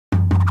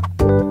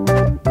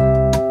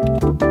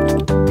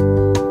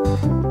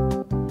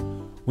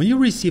When you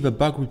receive a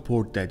bug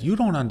report that you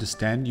don't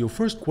understand, your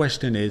first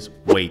question is,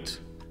 wait,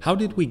 how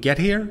did we get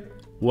here?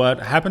 What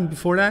happened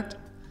before that?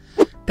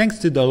 Thanks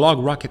to the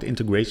LogRocket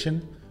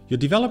integration, your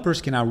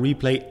developers can now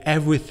replay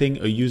everything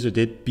a user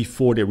did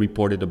before they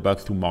reported a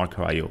bug through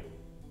Marker.io.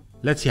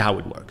 Let's see how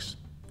it works.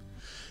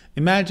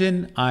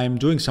 Imagine I'm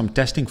doing some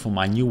testing for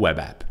my new web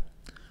app.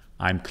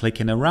 I'm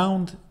clicking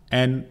around,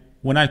 and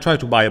when I try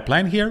to buy a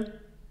plan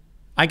here,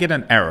 I get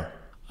an error.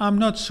 I'm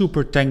not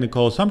super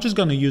technical, so I'm just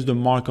going to use the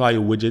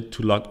Marker.io widget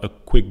to log a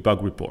quick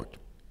bug report.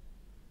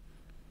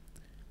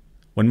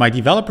 When my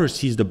developer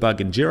sees the bug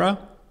in Jira,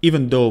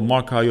 even though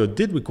Marker.io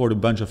did record a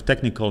bunch of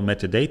technical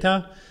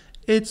metadata,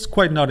 it's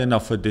quite not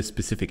enough for this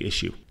specific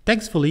issue.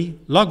 Thankfully,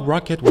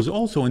 LogRocket was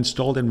also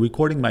installed and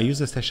recording my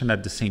user session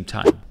at the same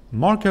time.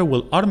 Marker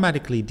will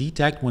automatically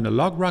detect when a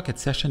LogRocket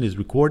session is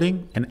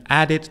recording and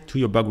add it to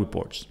your bug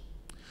reports.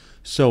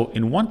 So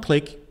in one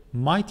click,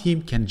 my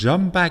team can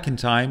jump back in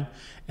time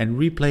and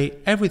replay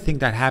everything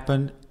that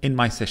happened in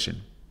my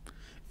session.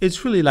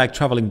 It's really like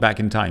traveling back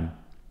in time.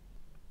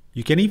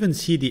 You can even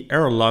see the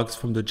error logs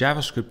from the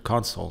JavaScript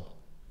console.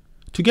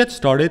 To get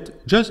started,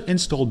 just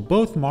install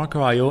both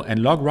Marker.io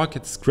and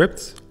LogRocket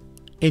scripts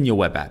in your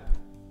web app.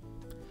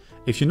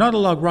 If you're not a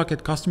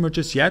LogRocket customer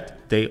just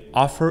yet, they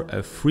offer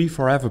a free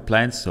forever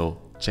plan, so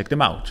check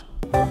them out.